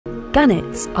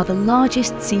Gannets are the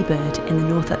largest seabird in the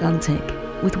North Atlantic,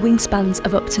 with wingspans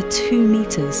of up to 2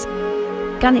 metres.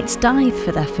 Gannets dive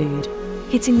for their food,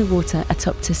 hitting the water at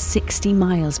up to 60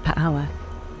 miles per hour.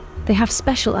 They have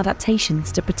special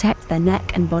adaptations to protect their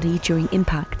neck and body during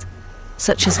impact,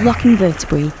 such as locking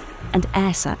vertebrae and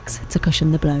air sacs to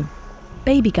cushion the blow.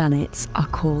 Baby gannets are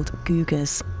called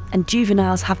gugas, and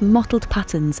juveniles have mottled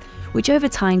patterns which over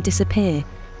time disappear,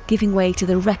 giving way to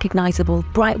the recognisable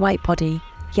bright white body,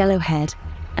 yellow head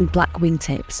and black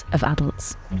wingtips of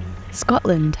adults.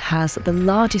 Scotland has the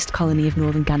largest colony of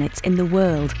Northern Gannets in the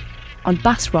world, on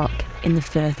Bass Rock in the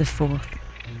Firth of Forth.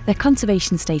 Their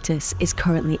conservation status is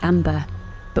currently amber,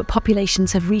 but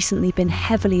populations have recently been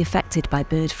heavily affected by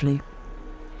bird flu.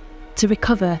 To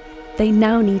recover, they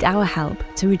now need our help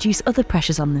to reduce other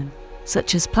pressures on them,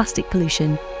 such as plastic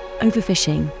pollution,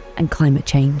 overfishing and climate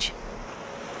change.